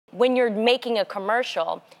When you're making a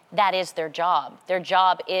commercial, that is their job. Their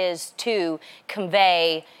job is to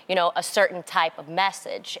convey, a certain type of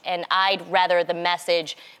message. And I'd rather the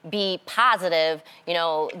message be positive,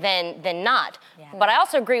 than not. Yeah. But I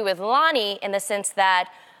also agree with Lonnie in the sense that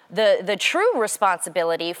the true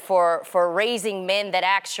responsibility for raising men that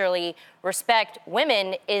actually respect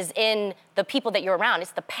women is in the people that you're around.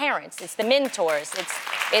 It's the parents, it's the mentors,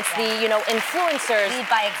 it's the influencers lead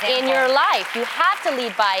by example. In your life. You have to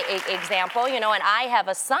lead by example, and I have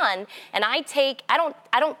a son, and I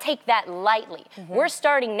don't take that lightly. Mm-hmm. We're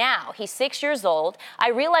starting now. He's 6 years old. I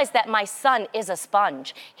realize that my son is a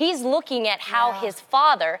sponge. He's looking at how his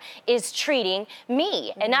father is treating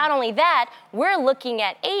me. Mm-hmm. And not only that, we're looking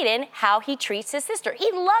at Aiden, how he treats his sister.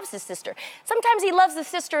 He loves his sister. Sometimes he loves his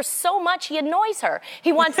sister so much he annoys her.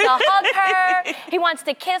 He wants to hug her, he wants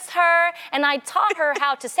to kiss her, and I taught her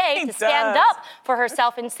how to stand up for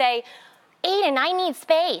herself and say, Aiden, I need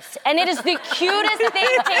space. And it is the cutest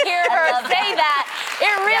thing to hear her say that.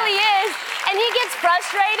 It really is. And he gets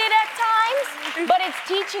frustrated at times, but it's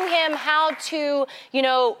teaching him how to,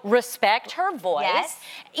 respect her voice,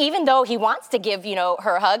 even though he wants to give,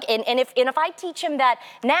 her a hug. And if I teach him that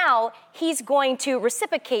now, he's going to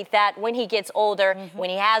reciprocate that when he gets older, when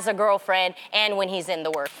he has a girlfriend, and when he's in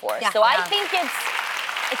the workforce. Yeah. So I think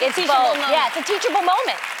it's a teachable moment. Yeah, it's a teachable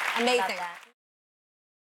moment. Amazing.